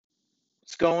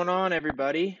Going on,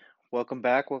 everybody? Welcome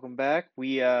back. Welcome back.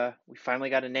 We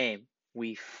finally got a name.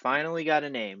 We finally got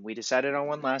a name. We decided on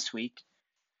one last week,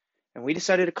 and we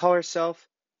decided to call ourselves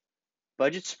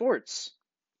Budget Sports.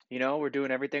 We're doing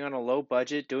everything on a low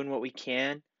budget, doing what we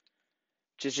can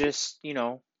to just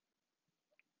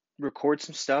record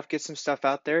some stuff, get some stuff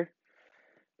out there.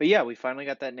 But yeah, we finally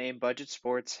got that name, Budget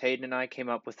Sports. Hayden and I came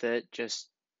up with it just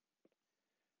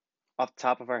off the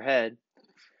top of our head.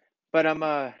 But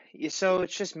yeah, so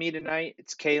it's just me tonight.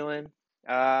 It's Kalen.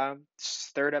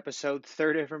 It's third episode,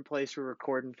 third different place we're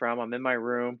recording from. I'm in my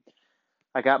room.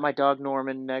 I got my dog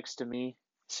Norman next to me,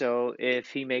 so if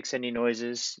he makes any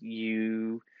noises,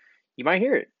 you might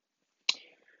hear it.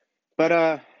 But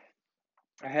I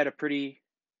had a pretty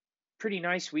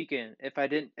nice weekend. If I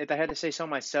had to say so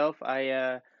myself,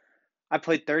 I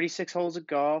played 36 holes of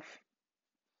golf.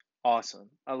 Awesome.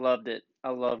 I loved it.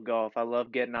 I love golf. I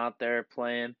love getting out there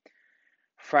playing.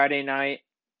 Friday night,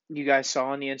 you guys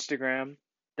saw on the Instagram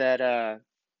that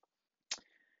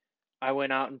I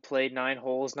went out and played 9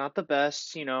 holes. Not the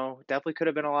best, definitely could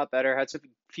have been a lot better. Had some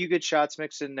few good shots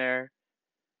mixed in there.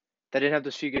 If I didn't have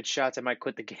those few good shots, I might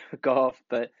quit the game of golf.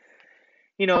 But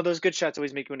those good shots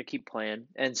always make you want to keep playing.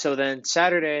 And so then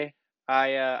Saturday,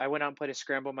 I went out and played a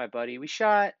scramble with my buddy.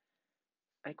 I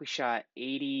think we shot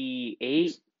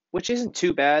 88, which isn't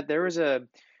too bad.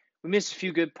 We missed a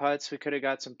few good putts. We could have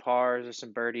got some pars or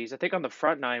some birdies. I think on the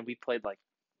front nine we played like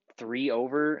three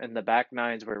over, and the back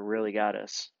nines where it really got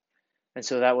us. And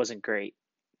so that wasn't great.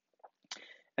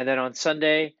 And then on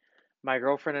Sunday, my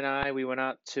girlfriend and I we went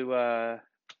out to a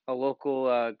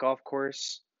local golf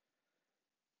course,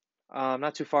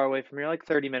 not too far away from here, like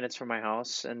 30 minutes from my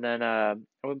house. And then I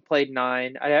went and played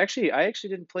nine. I actually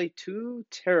didn't play too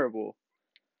terrible.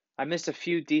 I missed a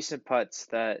few decent putts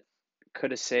that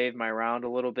could have saved my round a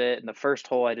little bit. In the first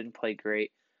hole, I didn't play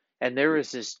great, and there was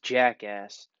this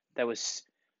jackass that was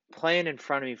playing in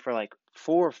front of me for like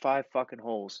 4 or 5 fucking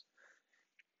holes.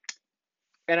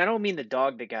 And I don't mean to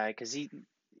dog the guy because he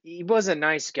was a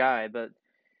nice guy, but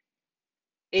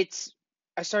it's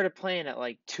I started playing at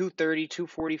like 2:30,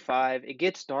 2:45. It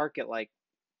gets dark at like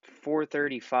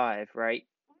 4:35, right?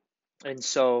 And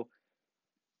so,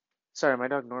 sorry, my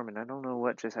dog Norman, I don't know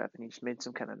what just happened. He just made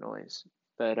some kind of noise.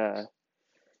 But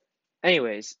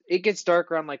anyways, it gets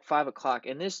dark around like 5 o'clock,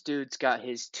 and this dude's got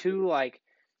his two like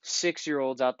 6-year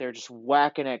olds out there just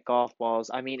whacking at golf balls.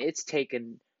 I mean, it's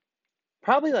taken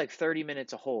probably like 30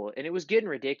 minutes a hole, and it was getting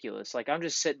ridiculous. Like I'm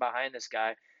just sitting behind this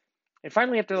guy. And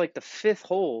finally, after like the fifth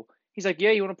hole, he's like,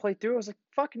 "Yeah, you want to play through?" I was like,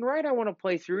 "Fucking right, I want to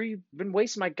play through. You've been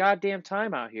wasting my goddamn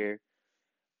time out here."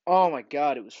 Oh my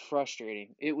God, it was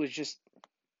frustrating. It was just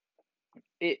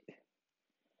it,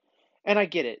 and I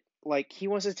get it. Like he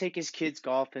wants to take his kids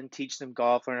golfing, teach them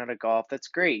golf, learn how to golf. That's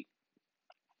great.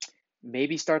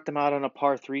 Maybe start them out on a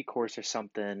par three course or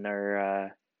something,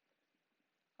 or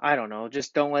I don't know.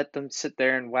 Just don't let them sit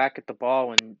there and whack at the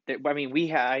ball. I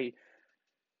mean,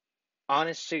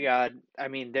 honest to God, I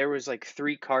mean, there was like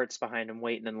three carts behind him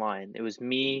waiting in line. It was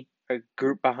me, a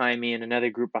group behind me, and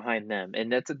another group behind them,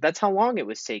 and that's how long it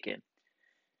was taking.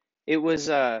 It was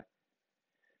it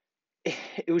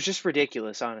was just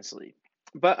ridiculous, honestly.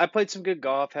 But I played some good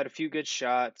golf, had a few good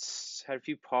shots, had a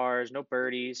few pars, no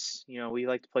birdies. We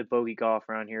like to play bogey golf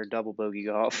around here, double bogey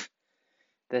golf.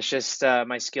 That's just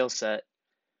my skill set.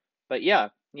 But yeah,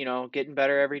 getting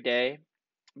better every day.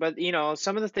 But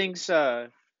some of the things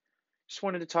just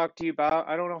wanted to talk to you about.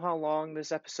 I don't know how long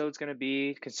this episode's going to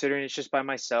be, considering it's just by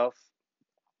myself.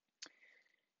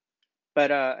 But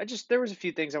there was a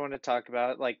few things I wanted to talk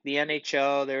about, like the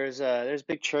NHL. There's a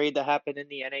big trade that happened in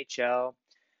the NHL.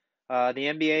 The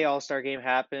NBA All Star Game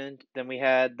happened. Then we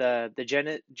had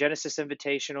the Genesis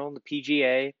Invitational, the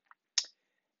PGA,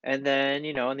 and then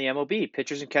in the MLB,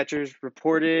 pitchers and catchers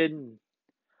reported, and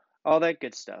all that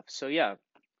good stuff. So yeah,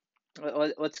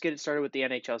 let's get it started with the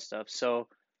NHL stuff. So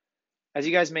as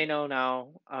you guys may know now,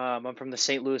 I'm from the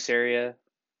St. Louis area.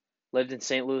 Lived in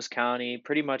St. Louis County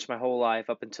pretty much my whole life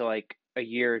up until like a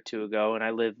year or two ago, and I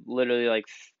live literally like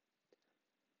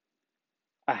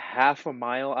a half a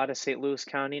mile out of St. Louis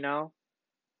County now.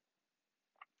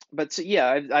 But so,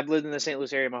 yeah, I've lived in the St.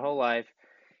 Louis area my whole life,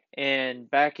 and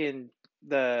back in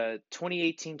the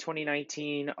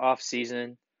 2018-2019 off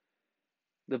season,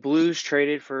 the Blues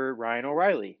traded for Ryan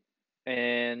O'Reilly,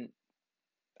 and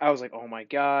I was like, oh my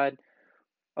God.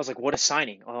 I was like, what a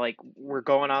signing. Like, we're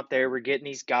going out there, we're getting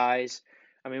these guys.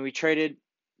 I mean, we traded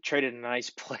a nice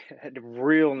play, a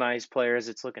real nice player as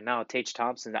it's looking now, Tage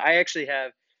Thompson. I actually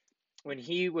have, when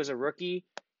he was a rookie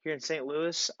here in St.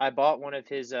 Louis, I bought one of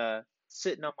his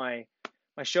sitting on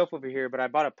my shelf over here, but I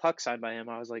bought a puck signed by him.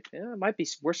 I was like, yeah, it might be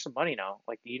worth some money now.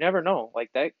 Like you never know.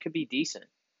 Like that could be decent.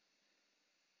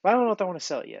 But I don't know if I want to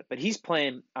sell it yet. But he's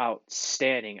playing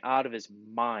outstanding, out of his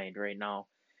mind right now,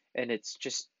 and it's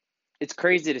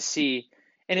crazy to see.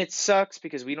 And it sucks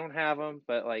because we don't have him.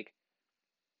 But like,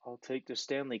 I'll take the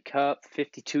Stanley Cup.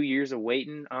 52 years of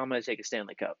waiting. I'm gonna take a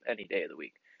Stanley Cup any day of the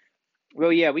week.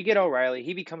 Well, yeah, we get O'Reilly.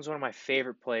 He becomes one of my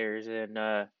favorite players,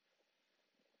 and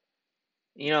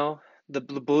you know, the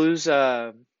Blues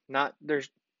not they're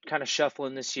kind of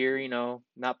shuffling this year,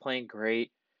 not playing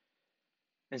great.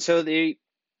 And so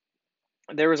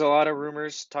there was a lot of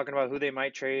rumors talking about who they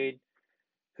might trade,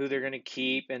 who they're going to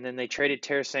keep, and then they traded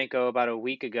Tarasenko about a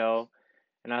week ago,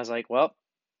 and I was like, well,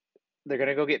 they're going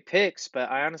to go get picks, but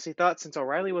I honestly thought since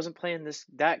O'Reilly wasn't playing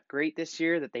that great this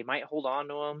year that they might hold on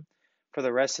to him for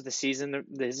the rest of the season.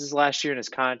 This is last year in his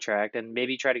contract and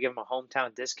maybe try to give him a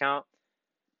hometown discount.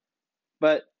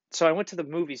 But so I went to the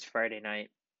movies Friday night.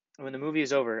 When the movie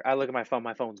is over, I look at my phone.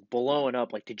 My phone's blowing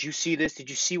up. Like, did you see this? Did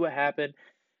you see what happened?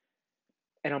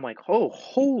 And I'm like, oh,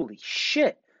 holy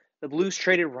shit! The Blues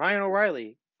traded Ryan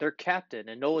O'Reilly, their captain,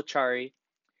 and Nola Chari,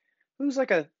 who's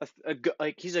like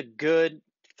like he's a good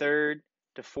third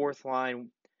to fourth line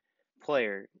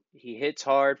player. He hits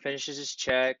hard, finishes his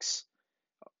checks,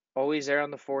 always there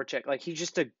on the forecheck. Like he's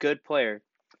just a good player.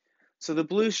 So the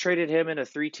Blues traded him in a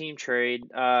three-team trade.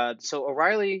 So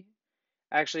O'Reilly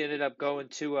actually ended up going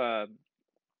to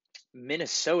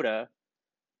Minnesota.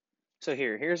 So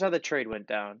here's how the trade went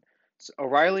down. So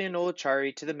O'Reilly and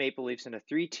Nolachari to the Maple Leafs in a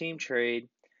three-team trade.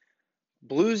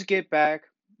 Blues get back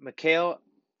Mikhail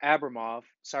Abramov.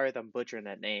 Sorry if I'm butchering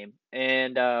that name.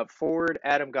 And forward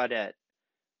Adam Gaudette,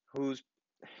 who's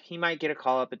he might get a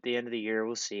call up at the end of the year.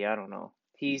 We'll see. I don't know.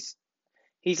 He's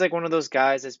like one of those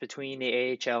guys that's between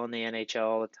the AHL and the NHL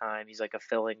all the time. He's like a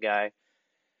fill-in guy.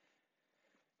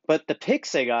 But the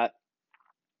picks they got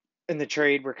in the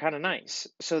trade were kind of nice.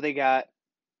 So they got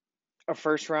a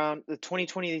first round, the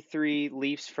 2023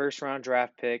 Leafs first round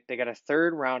draft pick. They got a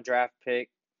third round draft pick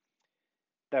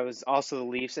that was also the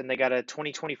Leafs, and they got a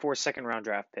 2024 second round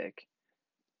draft pick.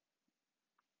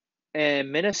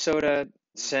 And Minnesota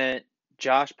sent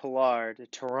Josh Pilar to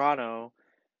Toronto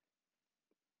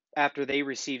after they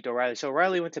received O'Reilly. So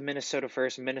O'Reilly went to Minnesota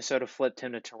first, and Minnesota flipped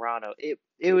him to Toronto.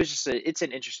 It was just it's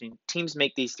an interesting teams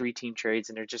make these three-team trades,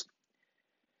 and they're just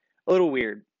a little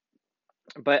weird.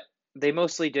 But they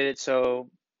mostly did it so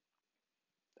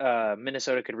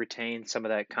Minnesota could retain some of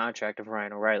that contract of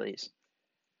Ryan O'Reilly's.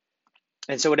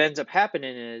 And so what ends up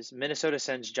happening is Minnesota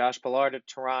sends Josh Pilar to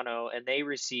Toronto, and they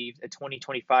received a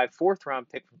 2025 fourth round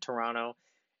pick from Toronto,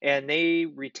 and they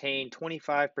retain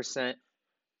 25%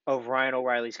 of Ryan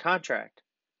O'Reilly's contract.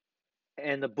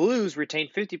 And the Blues retain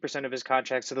 50% of his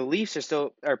contract, so the Leafs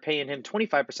are paying him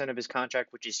 25% of his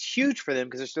contract, which is huge for them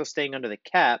because they're still staying under the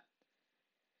cap.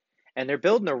 And they're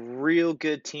building a real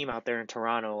good team out there in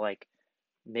Toronto. Like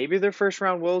maybe their first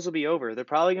round woes will be over. They're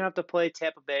probably gonna have to play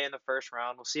Tampa Bay in the first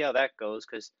round. We'll see how that goes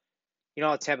because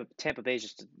Tampa Bay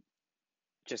is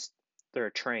just they're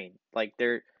a train. Like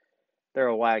they're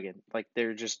a wagon. Like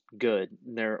they're just good.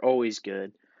 They're always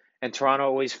good. And Toronto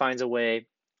always finds a way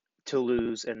to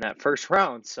lose in that first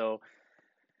round. So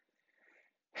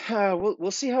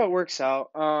we'll see how it works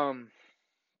out.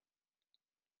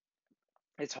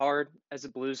 It's hard as a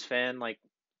Blues fan. Like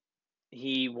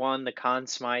he won the Conn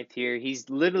Smythe here. He's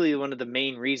literally one of the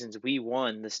main reasons we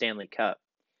won the Stanley Cup.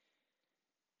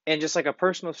 And just like a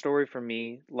personal story for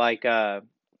me, like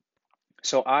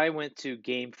so I went to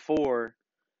Game 4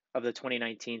 of the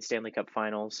 2019 Stanley Cup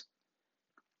Finals,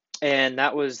 and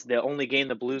that was the only game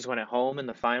the Blues went at home in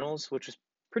the finals, which was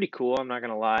pretty cool. I'm not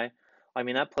gonna lie. I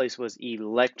mean, that place was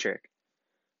electric.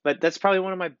 But that's probably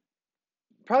one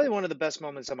of the best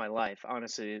moments of my life,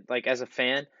 honestly. Like as a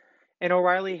fan, and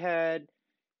O'Reilly had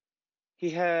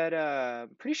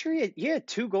pretty sure he had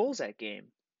two goals that game,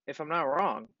 if I'm not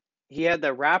wrong. He had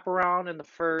the wraparound in the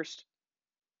first.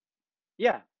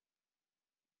 Yeah,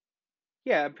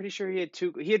 yeah, I'm pretty sure he had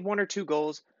two. He had one or two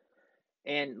goals,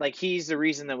 and like he's the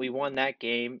reason that we won that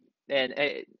game. And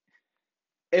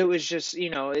it was just,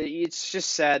 it's just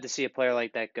sad to see a player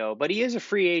like that go. But he is a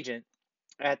free agent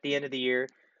at the end of the year,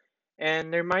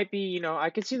 and there might be, I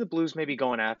could see the Blues maybe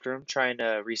going after him, trying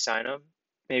to re-sign him,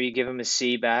 maybe give him his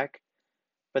C back.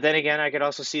 But then again, I could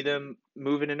also see them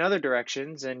moving in other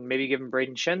directions and maybe giving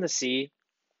Braden Shen the C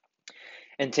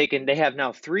and taking. They have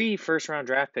now three first round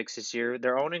draft picks this year,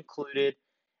 their own included,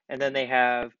 and then they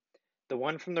have the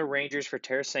one from the Rangers for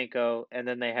Tarasenko, and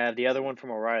then they have the other one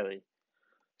from O'Reilly.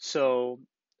 So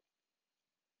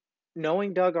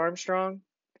knowing Doug Armstrong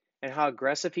and how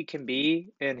aggressive he can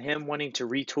be and him wanting to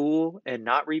retool and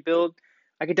not rebuild,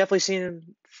 I could definitely see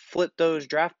him flip those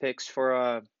draft picks for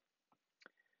I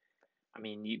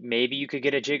mean, maybe you could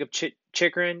get a Jacob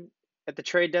Chikrin at the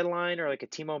trade deadline or like a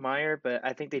Timo Meyer, but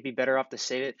I think they'd be better off to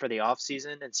save it for the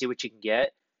offseason and see what you can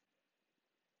get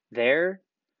there.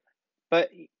 But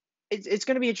it's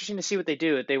going to be interesting to see what they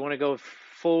do. If they want to go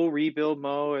full rebuild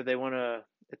mode or if they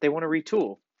want to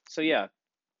retool. So yeah.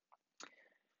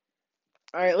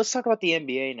 All right, let's talk about the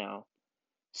NBA now.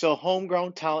 So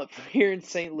homegrown talent from here in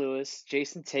St. Louis,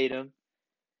 Jason Tatum,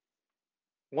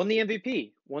 won the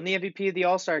MVP. Won the MVP of the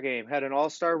All-Star game. Had an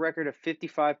All-Star record of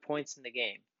 55 points in the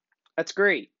game. That's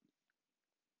great.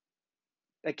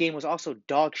 That game was also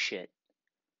dog shit.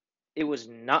 It was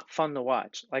not fun to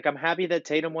watch. Like, I'm happy that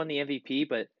Tatum won the MVP,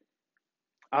 but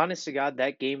honest to God,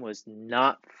 that game was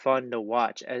not fun to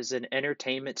watch. As an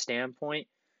entertainment standpoint,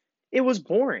 it was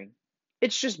boring.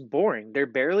 It's just boring. They're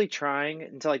barely trying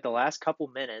until like the last couple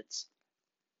minutes.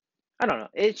 I don't know.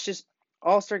 It's just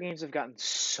All-Star games have gotten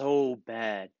so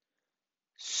bad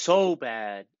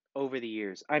over the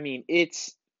years. I mean,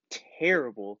 it's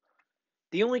terrible.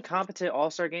 The only competent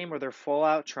All-Star game where they're full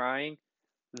out trying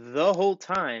the whole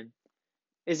time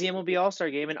is the MLB All-Star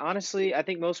game. And honestly, I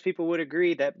think most people would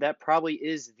agree that that probably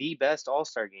is the best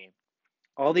All-Star game.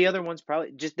 All the other ones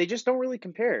probably just don't really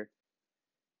compare.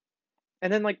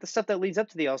 And then like the stuff that leads up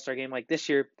to the All-Star game, like this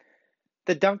year,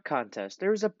 the dunk contest. There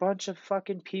was a bunch of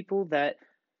fucking people that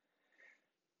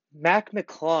Mac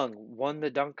McClung won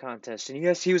the dunk contest. And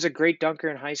yes, he was a great dunker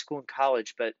in high school and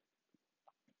college, but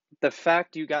the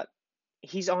fact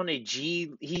he's in the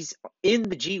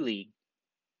G League.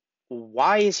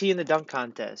 Why is he in the dunk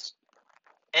contest?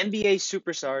 NBA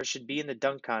superstars should be in the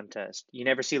dunk contest. You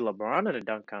never see LeBron in a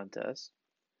dunk contest.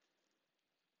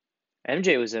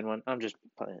 MJ was in one. I'm just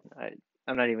playing.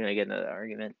 I'm not even gonna get into that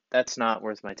argument. That's not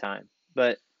worth my time.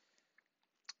 But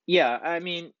yeah, I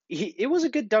mean, it was a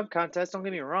good dunk contest. Don't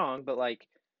get me wrong, but like,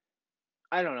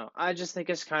 I don't know. I just think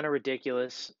it's kind of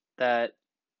ridiculous that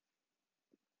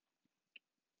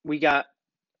we got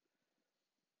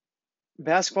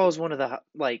basketball is one of the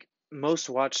like most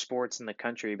watched sports in the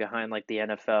country behind like the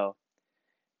NFL.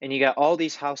 And you got all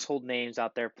these household names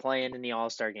out there playing in the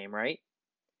All-Star game, right?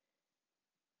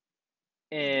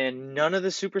 And none of the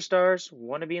superstars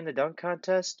want to be in the dunk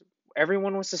contest.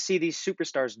 Everyone wants to see these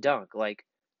superstars dunk. Like,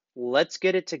 let's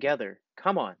get it together.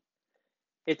 Come on.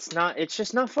 It's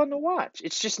just not fun to watch.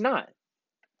 It's just not.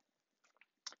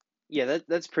 Yeah,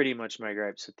 that's pretty much my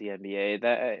gripes with the NBA.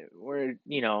 That we're,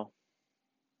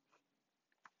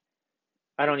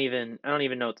 I don't even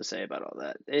know what to say about all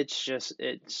that. It's just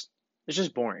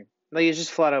boring. Like it's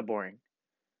just flat out boring.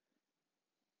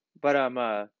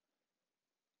 But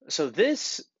so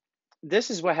this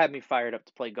is what had me fired up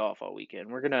to play golf all weekend.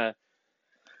 We're gonna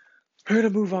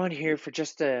move on here for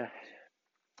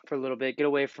for a little bit, get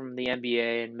away from the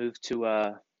NBA and move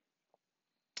to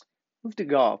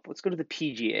golf. Let's go to the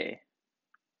PGA.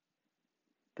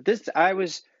 But this I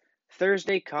was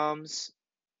Thursday comes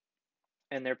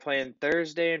and they're playing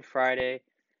Thursday and Friday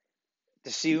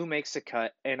to see who makes the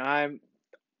cut, and I'm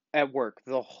at work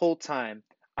the whole time.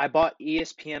 I bought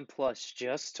ESPN Plus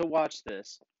just to watch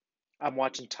this. I'm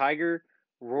watching Tiger,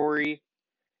 Rory,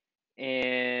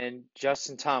 and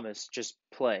Justin Thomas just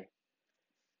play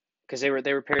because they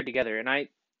were paired together. And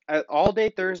all day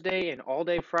Thursday and all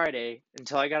day Friday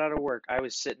until I got out of work, I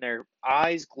was sitting there,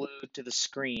 eyes glued to the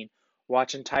screen,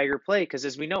 watching Tiger play. Because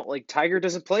as we know, like Tiger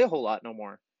doesn't play a whole lot no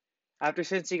more.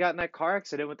 Since he got in that car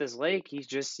accident with his leg, he's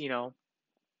just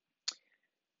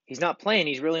he's not playing.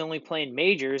 He's really only playing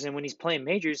majors, and when he's playing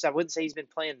majors, I wouldn't say he's been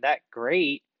playing that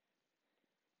great.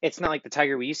 It's not like the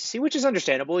Tiger we used to see, which is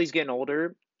understandable. He's getting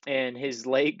older, and his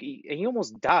leg, he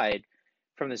almost died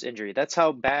from this injury. That's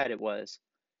how bad it was.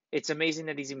 It's amazing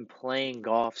that he's even playing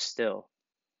golf still.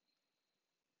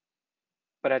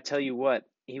 But I tell you what,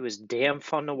 he was damn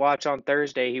fun to watch on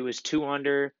Thursday. He was 2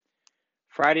 under.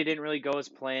 Friday didn't really go as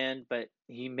planned, but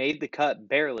he made the cut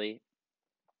barely.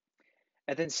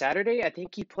 And then Saturday, I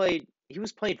think he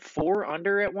was playing 4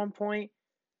 under at one point.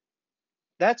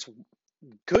 That's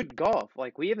good golf.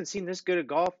 Like we haven't seen this good of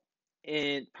golf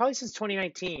in probably since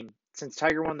 2019, since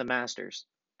Tiger won the Masters.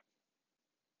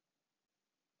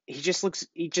 He just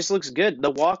looks good. The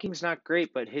walking's not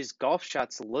great, but his golf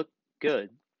shots look good.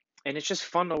 And it's just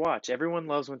fun to watch. Everyone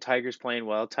loves when Tiger's playing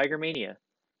well. Tiger Mania.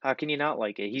 How can you not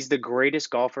like it? He's the greatest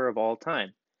golfer of all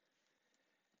time.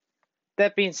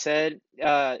 That being said,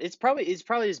 it's probably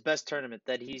his best tournament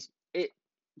that he's it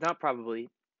not probably.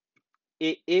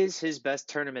 It is his best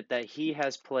tournament that he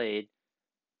has played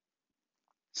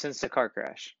since the car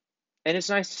crash. And it's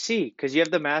nice to see because you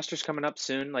have the Masters coming up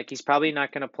soon. Like he's probably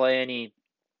not going to play any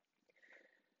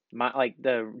like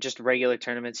the just regular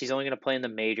tournaments. He's only going to play in the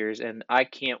majors, and I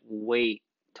can't wait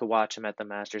to watch him at the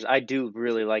Masters. I do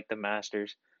really like the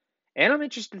Masters, and I'm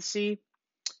interested to see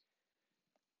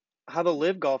how the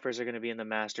live golfers are going to be in the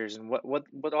Masters and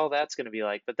what all that's going to be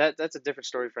like. But that's a different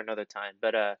story for another time.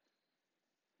 But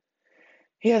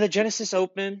yeah, the Genesis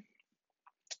Open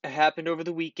happened over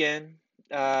the weekend.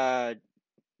 Uh,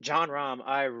 John Rahm,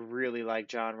 I really like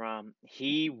John Rahm.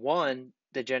 He won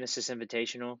the Genesis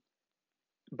Invitational,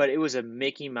 but it was a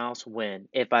Mickey Mouse win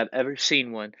if I've ever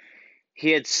seen one. He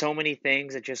had so many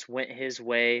things that just went his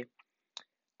way.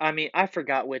 I mean, I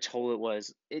forgot which hole it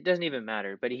was. It doesn't even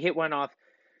matter, but he hit one off.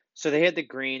 So they had the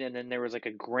green, and then there was like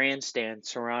a grandstand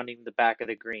surrounding the back of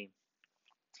the green.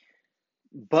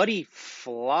 Buddy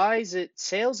flies it,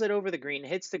 sails it over the green,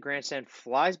 hits the grandstand,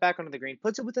 flies back onto the green,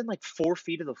 puts it within like 4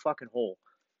 feet of the fucking hole.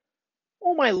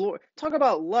 Oh my lord! Talk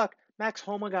about luck. Max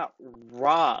Homa got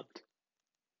robbed.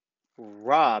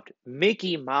 Robbed.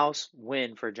 Mickey Mouse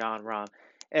win for John Rahm.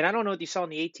 And I don't know what you saw in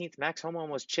the 18th. Max Homa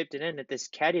almost chipped it in that this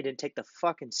caddy didn't take the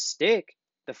fucking stick,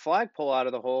 the flagpole out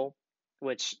of the hole,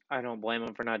 which I don't blame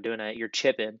him for not doing that. You're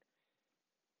chipping.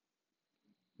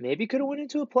 Maybe could have went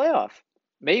into a playoff.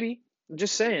 Maybe. I'm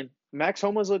just saying. Max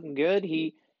Homa's looking good.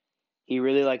 He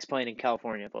really likes playing in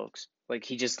California, folks. Like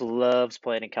he just loves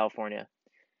playing in California.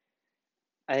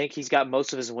 I think he's got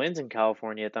most of his wins in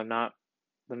California, if I'm not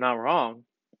wrong.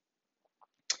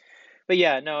 But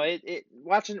yeah, no, it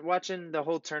watching the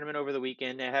whole tournament over the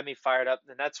weekend, it had me fired up,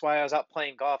 and that's why I was out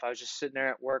playing golf. I was just sitting there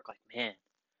at work, like, man,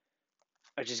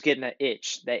 I was just getting that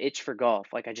itch for golf.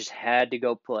 Like I just had to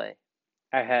go play.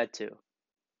 I had to,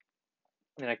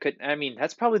 and I couldn't. I mean,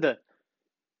 that's probably the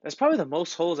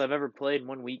most holes I've ever played in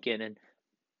one weekend. And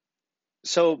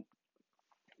so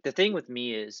the thing with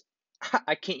me is,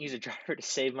 I can't use a driver to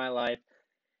save my life,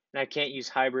 and I can't use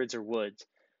hybrids or woods.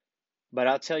 But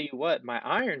I'll tell you what, my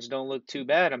irons don't look too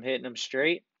bad. I'm hitting them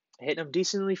straight, hitting them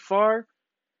decently far.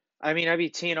 I mean, I'd be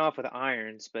teeing off with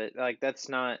irons, but like that's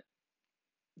not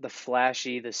the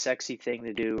flashy, the sexy thing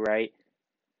to do, right?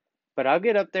 But I'll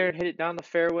get up there and hit it down the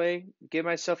fairway, give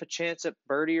myself a chance at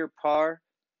birdie or par.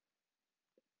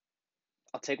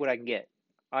 I'll take what I can get.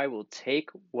 I will take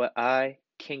what I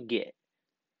can get.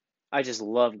 I just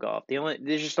love golf.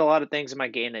 There's just a lot of things in my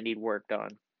game that need worked on.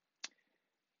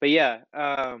 But yeah,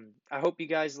 I hope you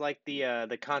guys like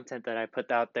the content that I put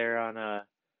out there on that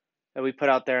we put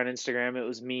out there on Instagram. It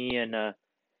was me and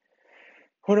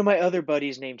one of my other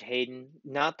buddies named Hayden,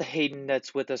 not the Hayden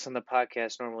that's with us on the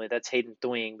podcast normally. That's Hayden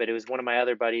Thwing, but it was one of my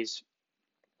other buddies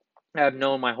I've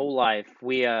known my whole life.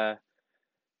 We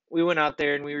went out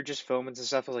there and we were just filming some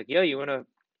stuff. I was like, "Yo, you wanna?"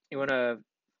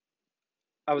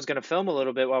 I was gonna film a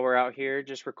little bit while we're out here,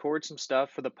 just record some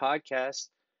stuff for the podcast.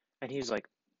 And he was like,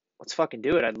 "Let's fucking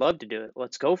do it. I'd love to do it.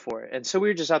 Let's go for it." And so we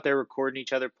were just out there recording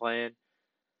each other playing.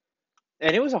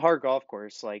 And it was a hard golf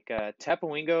course, like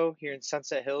Tapawingo here in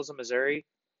Sunset Hills in Missouri.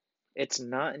 It's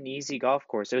not an easy golf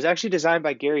course. It was actually designed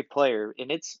by Gary Player,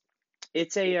 and it's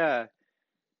a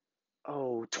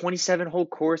 27 hole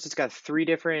course. It's got three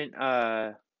different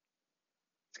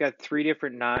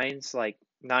nines, like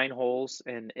 9 holes,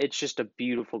 and it's just a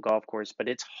beautiful golf course, but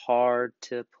it's hard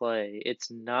to play. It's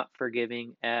not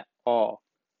forgiving at all.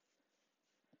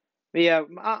 But yeah,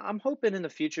 I'm hoping in the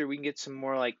future we can get some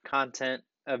more like content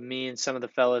of me and some of the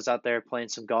fellas out there playing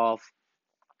some golf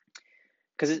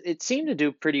because it seemed to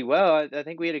do pretty well. I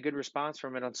think we had a good response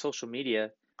from it on social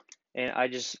media. And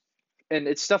and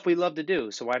it's stuff we love to do.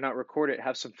 So why not record it,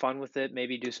 have some fun with it,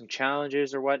 maybe do some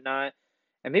challenges or whatnot.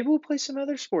 And maybe we'll play some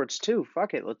other sports too.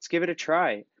 Fuck it. Let's give it a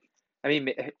try. I mean,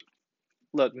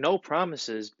 look, no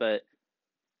promises, but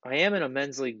I am in a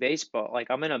men's league baseball.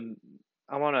 Like I'm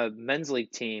on a men's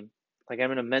league team. Like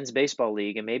I'm in a men's baseball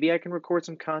league, and maybe I can record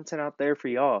some content out there for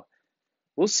y'all.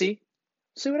 We'll see.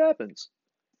 See what happens.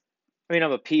 I mean,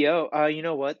 I'm a PO. You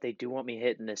know what? They do want me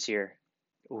hitting this year.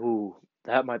 Ooh,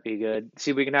 that might be good.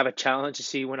 See, we can have a challenge to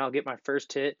see when I'll get my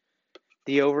first hit.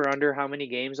 The over under how many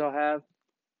games I'll have.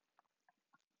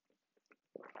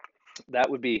 That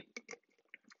would be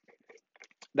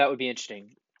that would be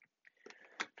interesting.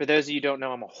 For those of you who don't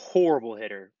know, I'm a horrible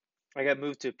hitter. I got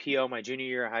moved to a PO my junior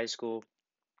year of high school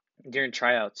during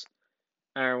tryouts.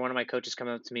 I remember one of my coaches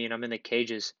coming up to me and I'm in the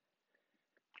cages,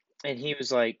 and he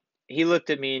looked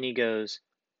at me and he goes,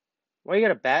 "Why you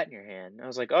got a bat in your hand?" I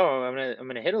was like, "Oh, I'm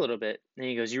gonna hit a little bit." And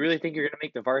he goes, "You really think you're gonna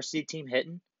make the varsity team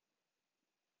hitting?"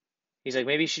 He's like,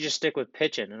 "Maybe you should just stick with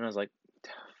pitching." And I was like,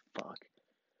 "Fuck."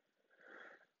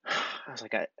 I was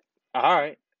like, all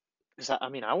right. Because I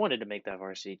mean, I wanted to make that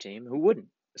varsity team. Who wouldn't?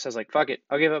 So I was like, fuck it.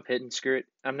 I'll give up hitting. Screw it.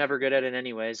 I'm never good at it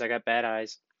anyways. I got bad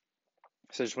eyes.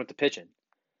 So I just went to pitching.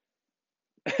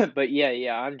 But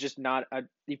yeah, I'm just not.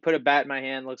 You put a bat in my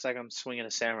hand, looks like I'm swinging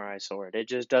a samurai sword. It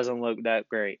just doesn't look that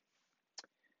great.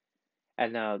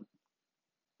 And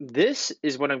this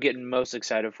is what I'm getting most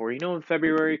excited for. You know, when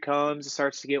February comes, it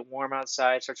starts to get warm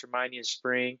outside, starts reminding you of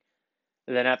spring.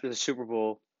 And then after the Super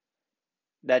Bowl,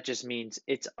 that just means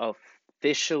it's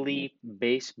officially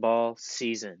baseball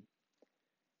season.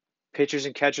 Pitchers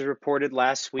and catchers reported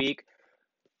last week.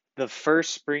 The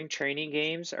first spring training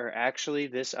games are actually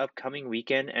this upcoming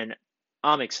weekend, and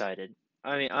I'm excited.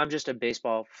 I mean, I'm just a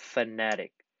baseball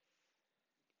fanatic.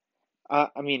 I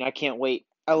mean, I can't wait.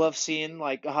 I love seeing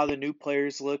like how the new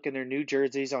players look in their new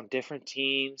jerseys on different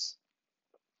teams.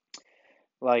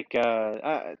 Like,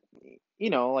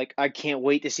 like I can't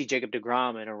wait to see Jacob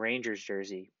deGrom in a Rangers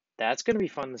jersey. That's gonna be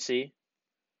fun to see.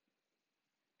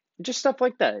 Just stuff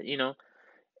like that.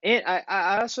 And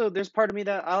I also there's part of me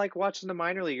that I like watching the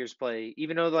minor leaguers play,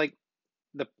 even though like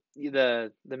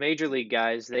the major league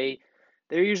guys they're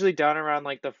usually done around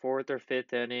like the fourth or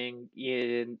fifth inning.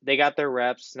 Yeah, they got their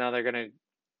reps. Now they're gonna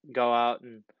go out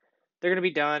and they're gonna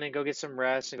be done and go get some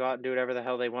rest and go out and do whatever the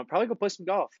hell they want. Probably go play some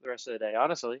golf the rest of the day,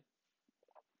 honestly.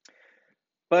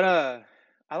 But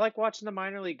I like watching the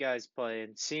minor league guys play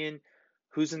and seeing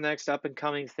who's the next up and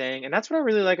coming thing. And that's what I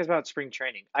really like about spring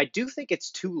training. I do think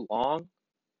it's too long.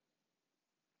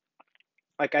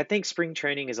 Like I think spring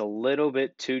training is a little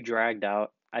bit too dragged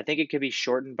out. I think it could be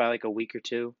shortened by like a week or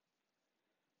two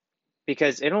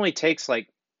because it only takes like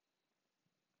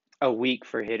a week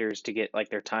for hitters to get like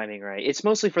their timing right. It's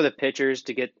mostly for the pitchers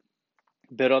to get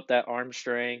build up that arm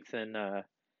strength and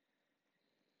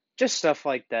just stuff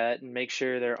like that and make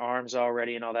sure their arms all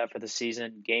ready and all that for the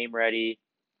season, game ready,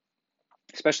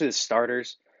 especially the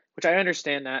starters, which I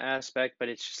understand that aspect, but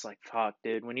it's just like, fuck,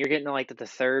 dude. When you're getting to like the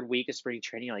third week of spring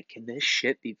training, you're like, can this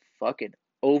shit be fucking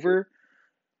over?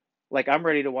 Like, I'm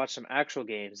ready to watch some actual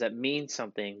games that mean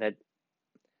something that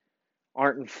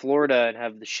aren't in Florida and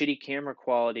have the shitty camera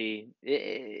quality.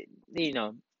 I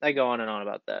go on and on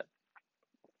about that.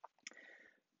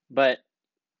 But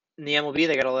in the MLB,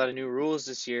 they got a lot of new rules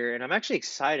this year, and I'm actually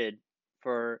excited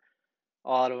for a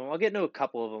lot of them. I'll get into a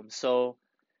couple of them. So,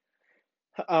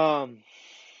 um,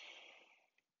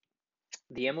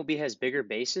 the MLB has bigger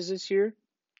bases this year.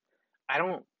 I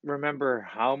don't remember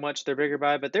how much they're bigger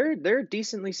by, but they're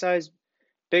decently sized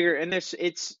bigger, and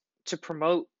it's to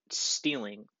promote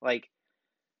stealing. Like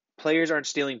players aren't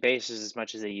stealing bases as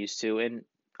much as they used to, and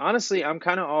honestly, I'm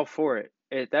kind of all for it.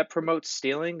 If that promotes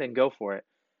stealing, then go for it.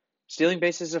 Stealing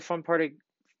bases is a fun part of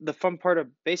the fun part of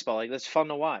baseball. Like that's fun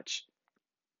to watch,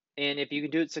 and if you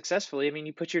can do it successfully, I mean,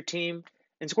 you put your team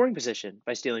in scoring position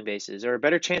by stealing bases or a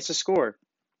better chance to score.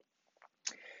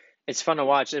 It's fun to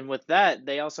watch, and with that,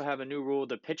 they also have a new rule: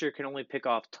 the pitcher can only pick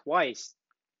off twice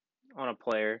on a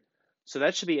player. So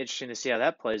that should be interesting to see how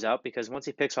that plays out because once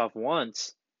he picks off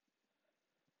once,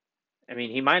 I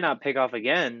mean, he might not pick off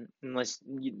again unless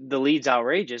the lead's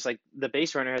outrageous. Like the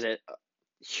base runner has a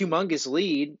humongous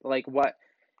lead. Like what?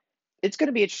 It's going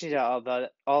to be interesting how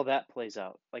all that plays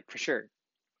out. Like for sure.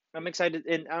 I'm excited,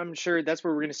 and I'm sure that's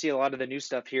where we're going to see a lot of the new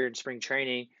stuff here in spring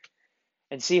training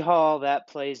and see how all that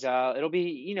plays out. It'll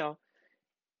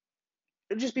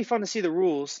just be fun to see the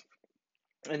rules.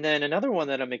 And then another one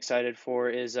that I'm excited for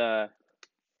is no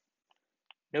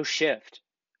shift.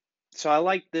 So I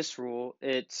like this rule.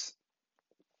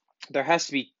 There has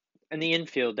to be in the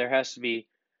infield, there has to be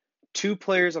two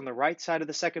players on the right side of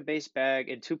the second base bag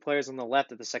and two players on the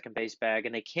left of the second base bag,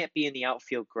 and they can't be in the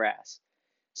outfield grass.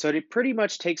 So it pretty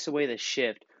much takes away the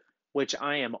shift, which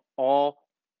I am all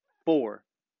for.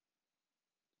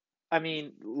 I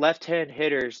mean, left-hand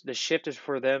hitters, the shift is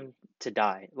for them to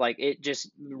die. Like it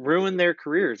just ruined their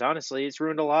careers, honestly. It's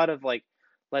ruined a lot of like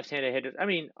left-handed hitters. I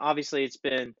mean, obviously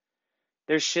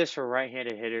there's shifts for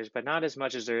right-handed hitters, but not as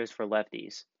much as there is for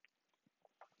lefties.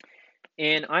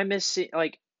 And I miss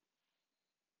like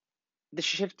the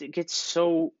shift gets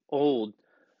so old.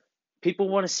 People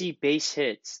want to see base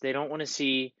hits. They don't want to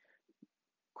see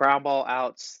ground ball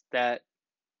outs that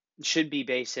should be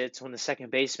base hits when the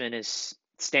second baseman is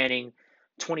standing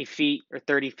 20 feet or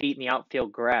 30 feet in the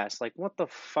outfield grass. Like, what the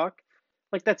fuck?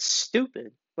 Like, that's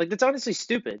stupid. Like, that's honestly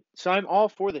stupid. So I'm all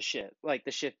for the shift, like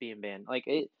the shift being banned. Like,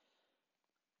 it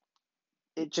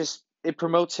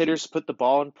promotes hitters to put the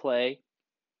ball in play,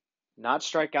 not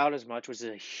strike out as much, which is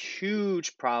a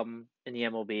huge problem in the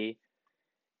MLB.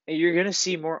 And you're gonna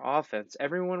see more offense.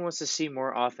 Everyone wants to see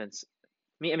more offense.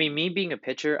 Me being a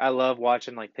pitcher, I love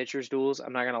watching like pitchers duels.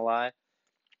 I'm not gonna lie.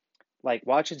 Like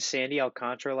watching Sandy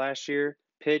Alcantara last year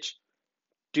pitch,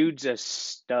 dude's a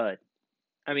stud.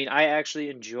 I mean, I actually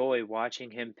enjoy watching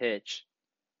him pitch.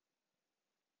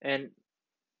 And,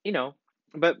 you know,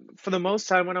 But for the most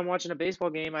time when I'm watching a baseball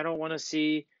game, I don't want to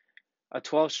see a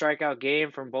 12 strikeout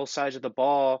game from both sides of the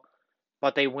ball,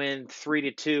 but they win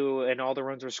 3-2 and all the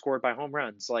runs were scored by home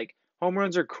runs. Like home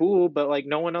runs are cool, but like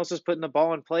no one else is putting the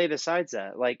ball in play besides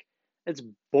that. Like it's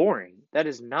boring. That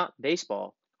is not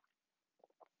baseball.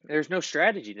 There's no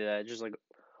strategy to that. It's just like,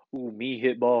 ooh, me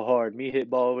hit ball hard, me hit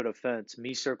ball over the fence,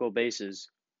 me circle bases.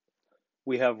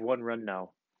 We have 1 run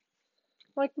now.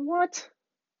 Like what?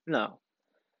 No,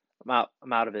 I'm out.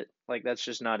 I'm out of it. Like that's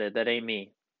just not it. That ain't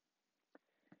me.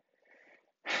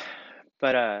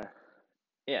 But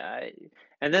yeah.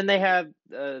 And then they have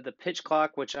the pitch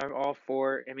clock, which I'm all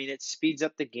for. I mean, it speeds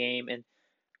up the game, and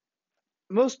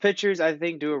most pitchers I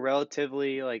think do a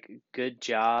relatively like good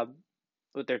job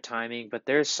with their timing. But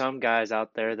there's some guys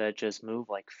out there that just move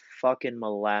like fucking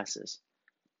molasses.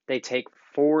 They take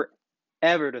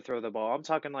forever to throw the ball. I'm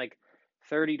talking like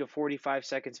 30 to 45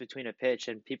 seconds between a pitch,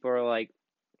 and people are like,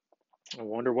 I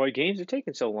wonder why games are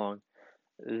taking so long.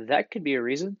 That could be a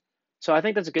reason. So I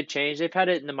think that's a good change. They've had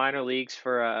it in the minor leagues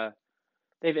for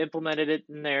they've implemented it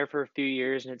in there for a few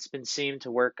years and it's been seemed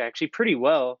to work actually pretty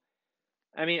well.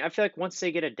 I mean, I feel like once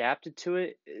they get adapted to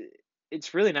it,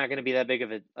 it's really not going to be that big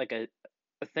of a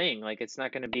thing. Like it's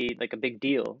not going to be like a big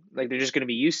deal. Like they're just going to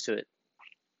be used to it.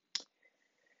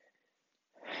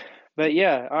 But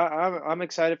yeah, I'm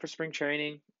excited for spring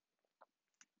training.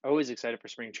 Always excited for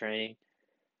spring training.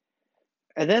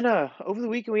 And then over the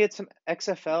weekend we had some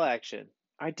XFL action.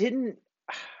 I didn't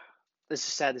this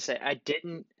is sad to say. I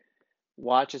didn't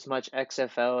watch as much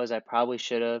XFL as I probably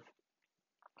should have.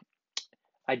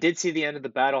 I did see the end of the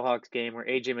Battlehawks game where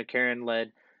AJ McCarron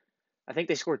led. I think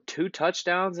they scored 2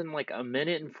 touchdowns in like a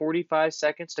minute and 45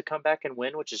 seconds to come back and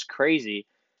win, which is crazy.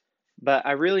 But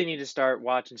I really need to start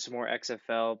watching some more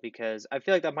XFL because I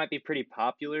feel like that might be pretty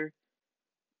popular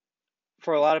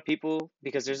for a lot of people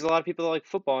because there's a lot of people that like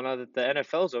football now that the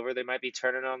NFL's over. They might be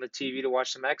turning on the TV to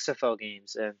watch some XFL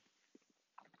games, and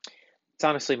it's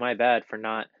honestly my bad for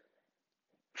not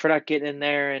getting in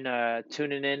there and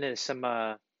tuning in to some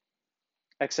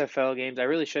XFL games. I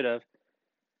really should have.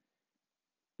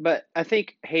 But I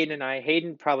think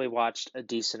Hayden probably watched a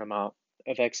decent amount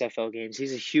of XFL games.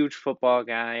 He's a huge football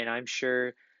guy, and I'm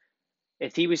sure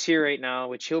if he was here right now,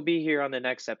 which he'll be here on the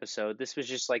next episode, this was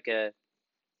just like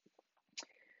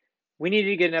we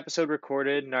needed to get an episode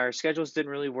recorded, and our schedules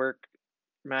didn't really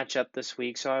match up this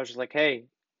week. So I was just like, hey,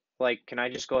 like, can I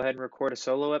just go ahead and record a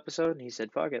solo episode? And he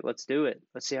said, fuck it, let's do it.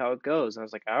 Let's see how it goes. And I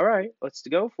was like, all right, let's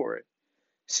go for it.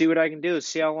 See what I can do,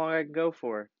 see how long I can go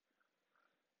for.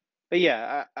 But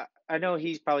yeah, I know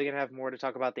he's probably gonna have more to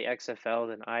talk about the XFL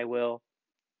than I will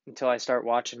until I start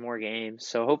watching more games.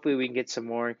 So hopefully we can get some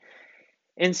more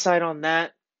insight on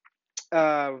that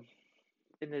uh,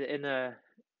 in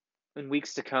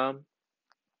weeks to come.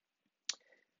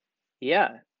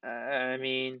 Yeah, I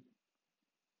mean,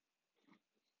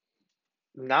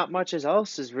 not much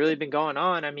else has really been going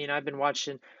on. I mean, I've been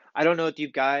watching. I don't know if you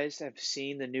guys have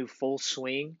seen the new Full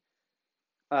Swing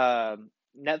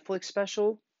Netflix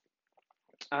special.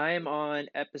 I am on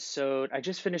episode. I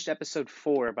just finished episode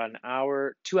 4 about an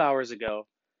hour, 2 hours ago,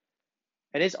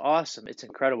 and it's awesome. It's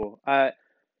incredible.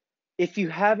 If you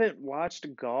haven't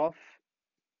watched golf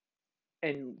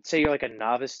and say you're like a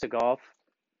novice to golf,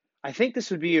 I think this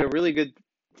would be a really good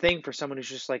thing for someone who's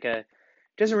just like a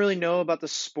doesn't really know about the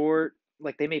sport.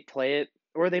 Like they may play it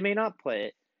or they may not play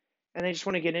it, and they just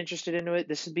want to get interested into it.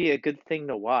 This would be a good thing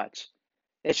to watch.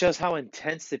 It shows how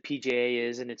intense the PGA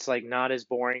is, and it's like not as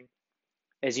boring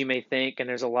as you may think. And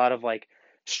there's a lot of like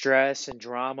stress and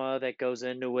drama that goes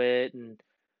into it, and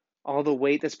all the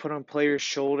weight that's put on players'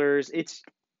 shoulders. It's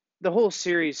the whole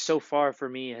series so far for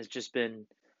me has just been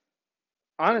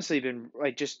honestly been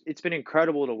like just it's been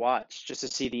incredible to watch just to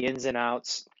see the ins and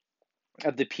outs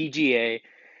of the PGA.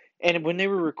 And when they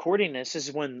were recording this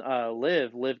is when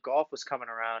Live Golf was coming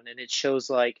around, and it shows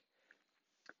like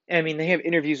I mean they have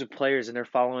interviews with players and they're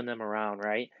following them around,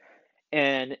 right?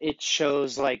 And it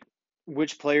shows like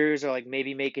which players are like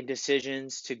maybe making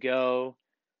decisions to go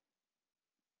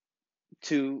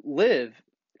to live.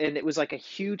 And it was like a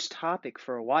huge topic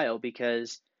for a while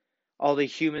because all the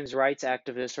human rights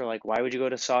activists are like, why would you go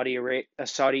to Saudi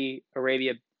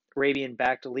Arabia Arabian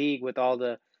backed league with all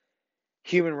the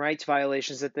human rights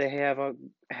violations that they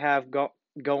have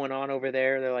going on over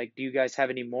there? They're like, do you guys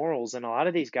have any morals? And a lot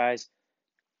of these guys,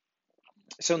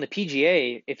 so in the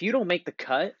PGA, if you don't make the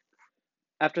cut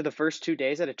after the first 2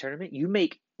 days at a tournament, you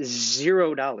make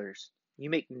 $0. You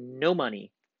make no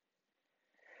money.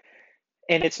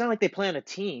 And it's not like they play on a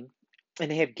team. and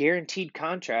they have guaranteed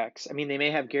contracts. I mean, they may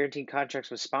have guaranteed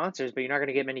contracts with sponsors, but you're not going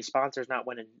to get many sponsors not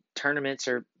winning tournaments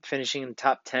or finishing in the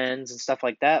top tens and stuff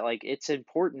like that. Like, it's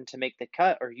important to make the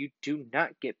cut or you do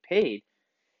not get paid.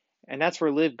 And that's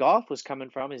where Live Golf was coming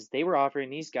from, is they were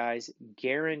offering these guys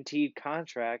guaranteed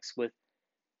contracts with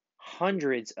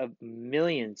hundreds of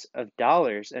millions of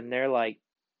dollars. And they're like,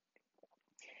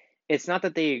 it's not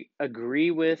that they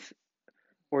agree with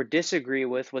or disagree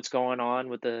with what's going on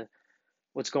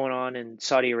in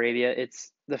Saudi Arabia.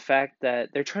 It's the fact that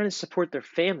they're trying to support their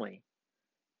family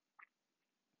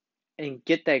and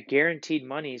get that guaranteed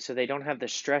money so they don't have the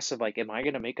stress of like, am I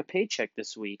going to make a paycheck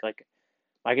this week? Like,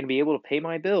 am I going to be able to pay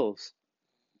my bills?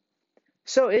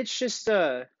 So it's just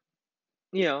and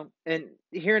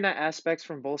hearing that aspects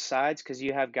from both sides, because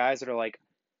you have guys that are like,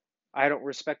 I don't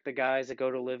respect the guys that go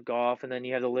to Live Golf, and then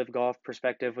you have the Live Golf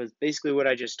perspective with basically what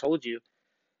I just told you,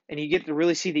 and you get to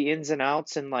really see the ins and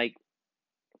outs and like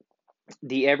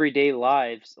the everyday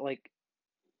lives like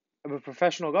of a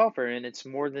professional golfer, and it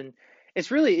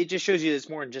just shows you it's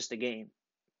more than just a game,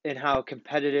 and how and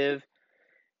competitive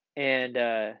and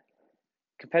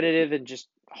just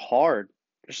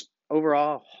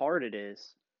overall hard it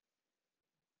is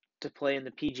to play in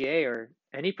the PGA or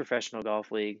any professional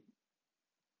golf league.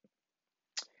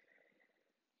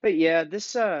 But yeah,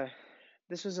 this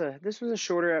was a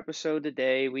shorter episode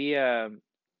today. We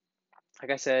like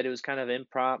I said, it was kind of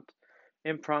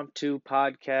impromptu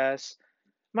podcast.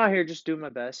 I'm out here just doing my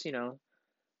best.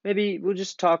 Maybe we'll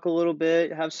just talk a little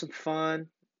bit, have some fun.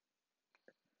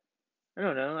 I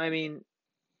don't know. I mean,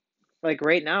 like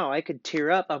right now, I could tear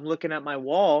up. I'm looking at my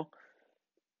wall,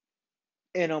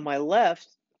 and on my left,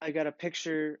 I got a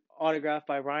picture autographed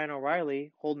by Ryan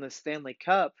O'Reilly holding the Stanley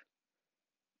Cup.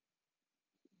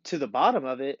 To the bottom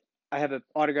of it, I have an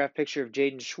autographed picture of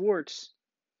Jaden Schwartz.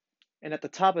 And at the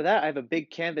top of that, I have a big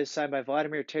canvas signed by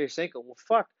Vladimir Tarasenko. Well,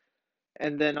 fuck.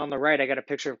 And then on the right, I got a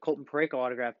picture of Colton Parayko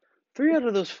autograph. 3 out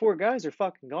of those 4 guys are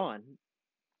fucking gone.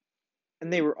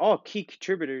 And they were all key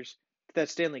contributors to that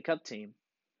Stanley Cup team.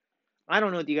 I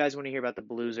don't know if you guys want to hear about the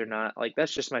Blues or not. Like,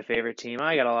 that's just my favorite team.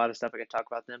 I got a lot of stuff I could talk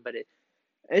about them, but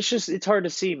it's hard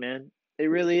to see, man. It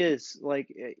really is.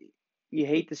 Like, you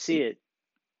hate to see it.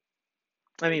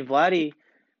 I mean, Vladdy's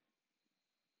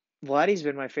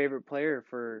been my favorite player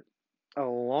for a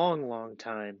long, long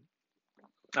time.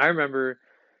 I remember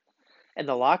in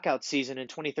the lockout season in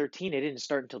 2013, it didn't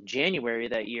start until January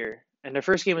that year. And their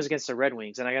first game was against the Red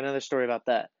Wings, and I got another story about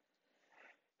that.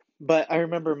 But I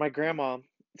remember my grandma,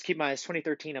 let's keep my eyes,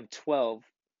 2013, I'm 12,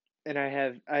 and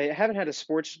I haven't had a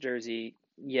sports jersey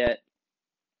yet.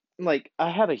 Like, I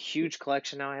have a huge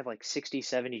collection now. I have like 60,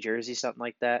 70 jerseys, something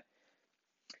like that.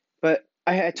 But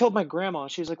I told my grandma,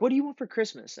 she was like, "What do you want for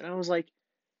Christmas?" And I was like,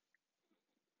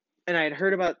 and I knew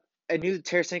that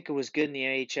Tarasenko was good in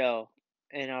the AHL,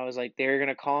 and I was like, they're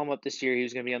gonna call him up this year. He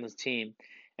was gonna be on this team.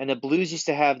 And the Blues used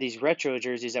to have these retro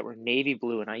jerseys that were navy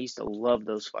blue, and I used to love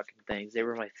those fucking things. They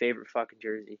were my favorite fucking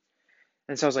jersey.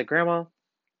 And so I was like, Grandma,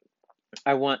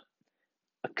 I want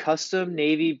a custom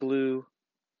navy blue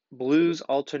Blues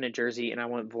alternate jersey, and I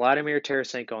want Vladimir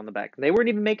Tarasenko on the back. And they weren't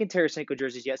even making Tarasenko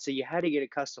jerseys yet, so you had to get a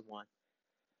custom one.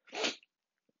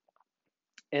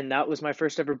 And that was my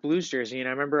first ever Blues jersey. And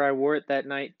I remember I wore it that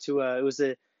night to it was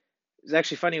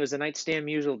actually funny. It was the night Stan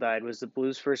Musial died. Was the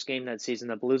Blues' first game that season.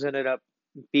 The Blues ended up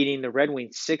beating the Red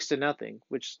Wings 6-0,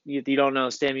 which you don't know.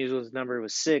 Stan Musial's number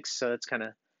was 6, so it's kind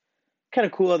of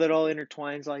cool how that all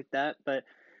intertwines like that. But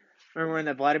I remember wearing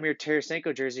that Vladimir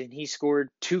Tarasenko jersey, and he scored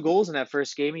 2 goals in that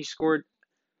first game. He scored.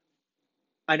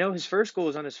 I know his first goal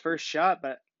was on his first shot,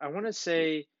 but I want to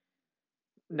say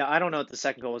no. I don't know if the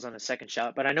second goal was on his second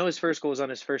shot, but I know his first goal was on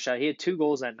his first shot. He had 2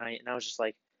 goals that night, and I was just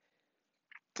like,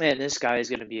 man, this guy is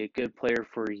going to be a good player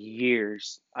for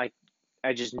years. I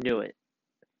just knew it.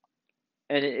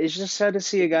 And it's just sad to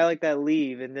see a guy like that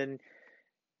leave. And then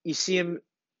you see him,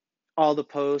 all the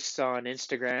posts on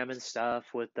Instagram and stuff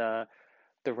with the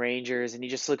Rangers, and he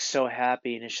just looks so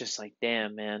happy. And it's just like,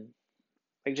 damn, man.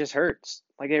 Like, it just hurts.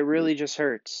 Like, it really just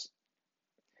hurts.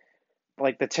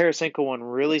 Like, the Tarasenko one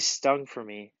really stung for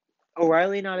me.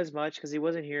 O'Reilly, not as much because he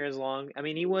wasn't here as long. I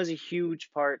mean, he was a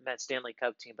huge part in that Stanley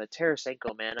Cup team, but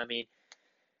Tarasenko, man, I mean,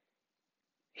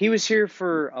 he was here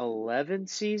for 11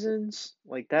 seasons.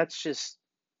 Like, it's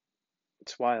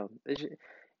wild.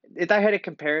 If I had to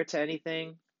compare it to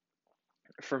anything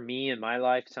for me in my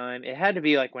lifetime, it had to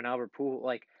be like when Albert Pujols,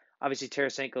 like obviously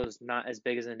Tarasenko is not as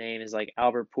big as a name as like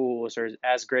Albert Pujols or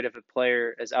as great of a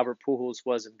player as Albert Pujols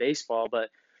was in baseball, but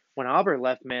when Albert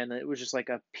left, man, it was just like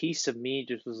a piece of me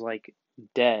just was like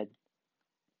dead.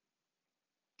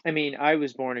 I mean, I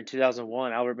was born in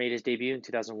 2001. Albert made his debut in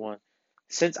 2001.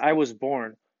 Since I was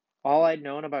born, all I'd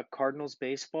known about Cardinals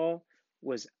baseball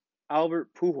was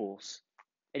Albert Pujols,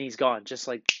 and he's gone just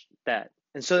like that.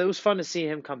 And so it was fun to see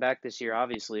him come back this year,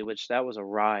 obviously, which that was a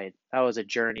ride. That was a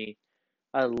journey.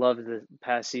 I loved the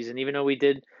past season, even though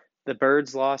the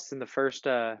Birds lost in the first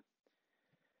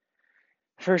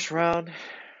round,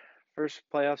 first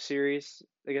playoff series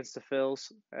against the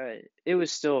Phils. It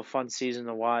was still a fun season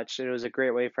to watch. It was a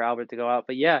great way for Albert to go out.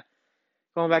 But yeah,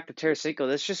 going back to Tarasenko,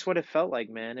 that's just what it felt like,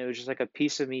 man. It was just like a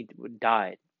piece of me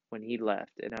died when he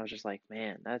left, and I was just like,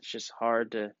 man, that's just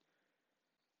hard to,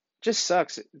 just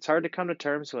sucks. It's hard to come to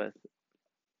terms with.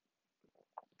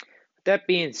 That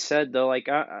being said, though, like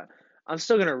I'm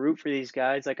still gonna root for these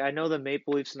guys. Like I know the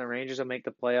Maple Leafs and the Rangers will make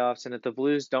the playoffs, and if the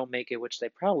Blues don't make it, which they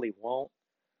probably won't,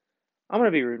 I'm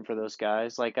gonna be rooting for those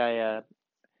guys. Like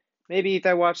maybe if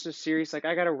I watch the series, like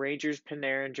I got a Rangers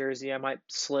Panarin jersey, I might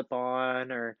slip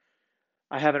on, or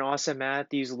I have an Austin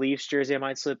Matthews Leafs jersey, I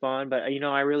might slip on. But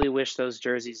I really wish those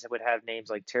jerseys would have names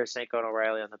like Tarasenko and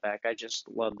O'Reilly on the back. I just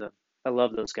love them. I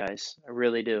love those guys. I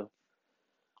really do.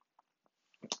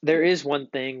 There is one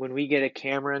thing when we get a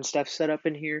camera and stuff set up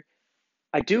in here.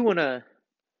 I do I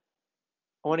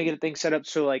want to get a thing set up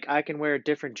so like I can wear a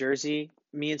different jersey.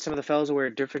 Me and some of the fellas will wear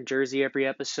a different jersey every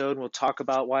episode, and we'll talk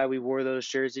about why we wore those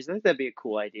jerseys. I think that'd be a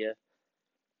cool idea.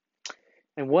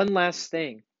 And one last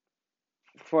thing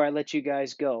before I let you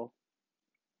guys go,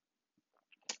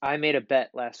 I made a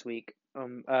bet last week.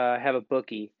 I have a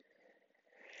bookie.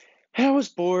 And I was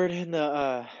bored, and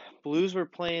the Blues were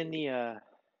playing the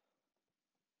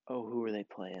who were they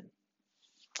playing?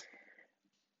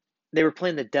 They were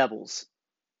playing the Devils,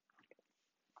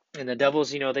 and the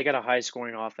Devils, they got a high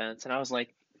scoring offense, and I was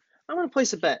like, I'm gonna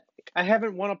place a bet. I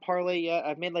haven't won a parlay yet.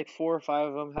 I've made like 4 or 5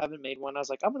 of them. Haven't made one. I was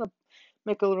like, I'm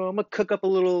gonna cook up a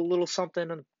little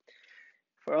something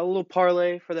for a little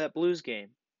parlay for that Blues game.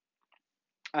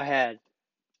 I had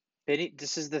Benny.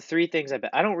 This is the three things I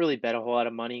bet. I don't really bet a whole lot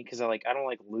of money because I don't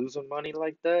like losing money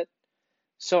like that.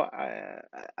 So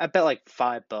I bet like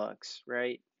 $5,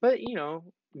 right? But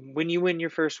when you win your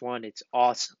first one, it's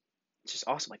awesome. It's just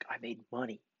awesome. Like I made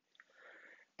money.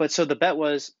 But so the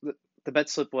bet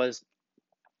slip was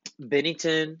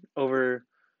Bennington over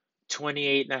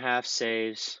 28.5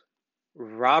 saves,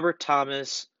 Robert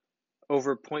Thomas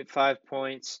over zero point 0.5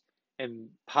 points, and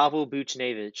Pavel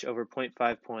Buchnevich over zero point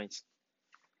 0.5 points.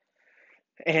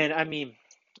 And I mean,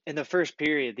 in the first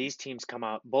period, these teams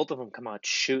both of them come out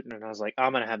shooting, and I was like,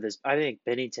 I'm gonna have this. I think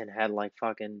Bennington had like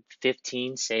fucking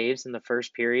 15 saves in the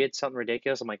first period, something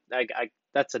ridiculous. I'm like,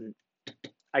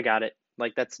 I got it.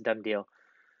 Like that's a done deal.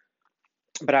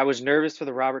 But I was nervous for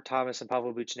the Robert Thomas and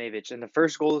Pavel Buchnevich, and the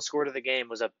first goal scored of the game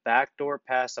was a backdoor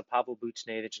pass to Pavel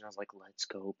Buchnevich, and I was like, let's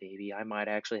go, baby. I might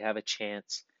actually have a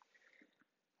chance.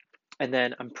 And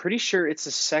then I'm pretty sure it's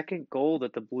the second goal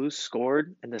that the Blues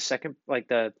scored, and the second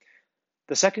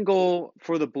goal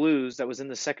for the Blues that was in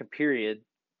the second period.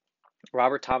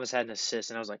 Robert Thomas had an assist,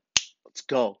 and I was like, let's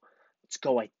go. Let's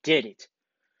go. I did it.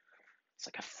 It's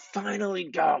like I finally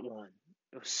got one.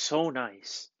 It was so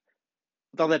nice.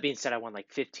 With all that being said, I won like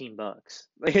 $15.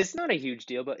 Like it's not a huge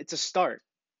deal, but it's a start.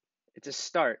 It's a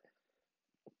start.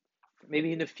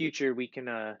 Maybe in the future we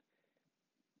can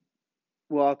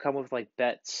we'll all come up with like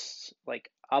bets.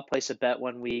 Like I'll place a bet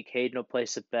one week, Hayden will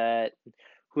place a bet.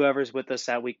 Whoever's with us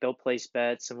that week, they'll place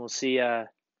bets, and we'll see how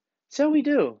we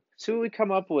do. See what we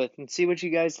come up with and see what you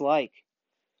guys like.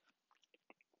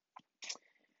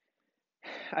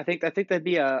 I think that'd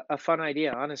be a fun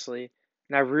idea, honestly.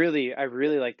 And I really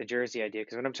like the jersey idea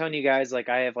because when I'm telling you guys like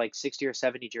I have like 60 or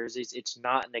 70 jerseys, it's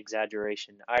not an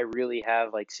exaggeration. I really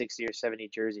have like 60 or 70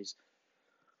 jerseys.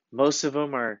 Most of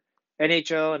them are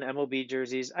NHL and MLB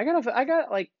jerseys. I got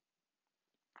like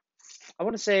I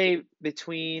want to say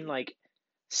between like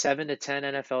 7 to 10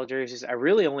 NFL jerseys. I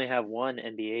really only have one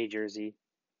NBA jersey,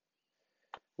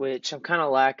 which I'm kind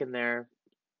of lacking there.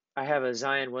 I have a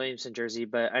Zion Williamson jersey,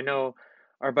 but I know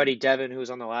our buddy Devin, who was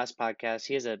on the last podcast,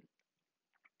 he has a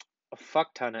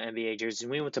fuck ton of NBA jerseys.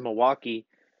 We went to Milwaukee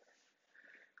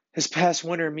this past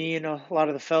winter. Me and a lot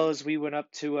of the fellas, we went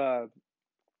up to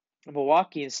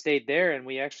Milwaukee and stayed there, and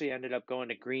we actually ended up going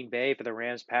to Green Bay for the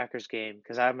Rams Packers game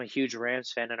because I'm a huge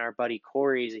Rams fan, and our buddy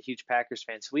Corey is a huge Packers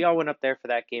fan. So we all went up there for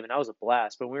that game, and that was a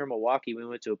blast. But when we were in Milwaukee, we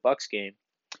went to a Bucks game.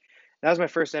 That was my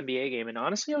first NBA game, and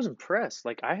honestly, I was impressed.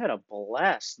 Like I had a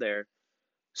blast there.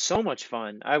 So much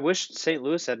fun. I wish St.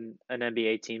 Louis had an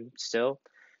NBA team still.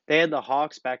 They had the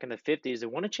Hawks back in the 50s. They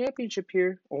won a championship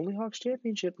here. Only Hawks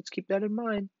championship. Let's keep that in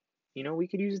mind. We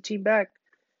could use a team back.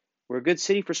 We're a good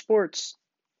city for sports.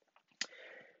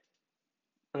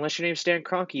 Unless your name's Stan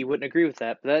Kroenke, you wouldn't agree with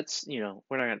that. But that's, we're not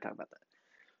going to talk about that.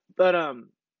 But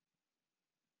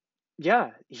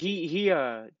Yeah,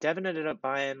 Devin ended up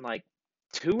buying like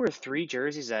two or three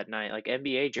jerseys that night, like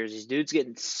NBA jerseys. Dude's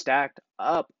getting stacked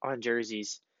up on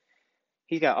jerseys.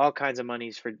 He's got all kinds of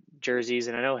monies for jerseys,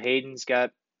 and I know Hayden's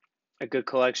got a good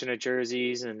collection of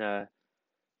jerseys, and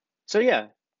so yeah,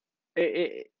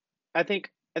 it I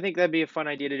think that'd be a fun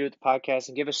idea to do with the podcast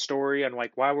and give a story on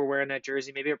like why we're wearing that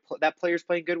jersey. Maybe that player's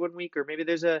playing good one week, or maybe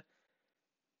there's a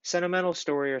sentimental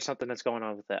story or something that's going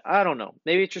on with it. I don't know.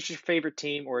 Maybe it's just your favorite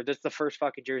team, or that's the first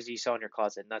fucking jersey you saw in your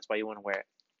closet, and that's why you want to wear it.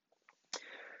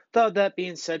 So that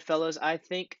being said, fellas, I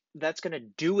think that's gonna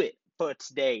do it for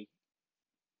today.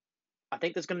 I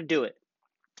think that's gonna do it.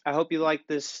 I hope you like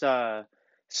this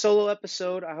solo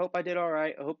episode. I hope I did all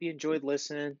right. I hope you enjoyed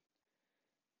listening.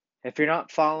 If you're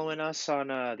not following us on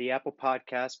the Apple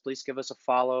Podcast, please give us a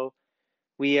follow.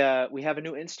 We have a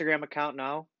new Instagram account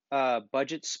now,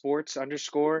 budget sports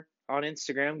underscore on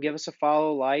Instagram. Give us a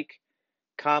follow, like,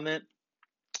 comment,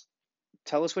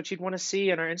 tell us what you'd want to see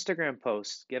in our Instagram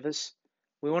posts.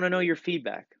 We want to know your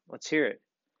feedback. Let's hear it.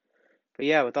 But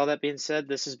yeah, with all that being said,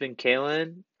 this has been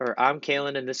Kalen, or I'm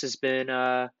Kalen, and this has been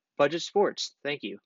Budget Sports. Thank you.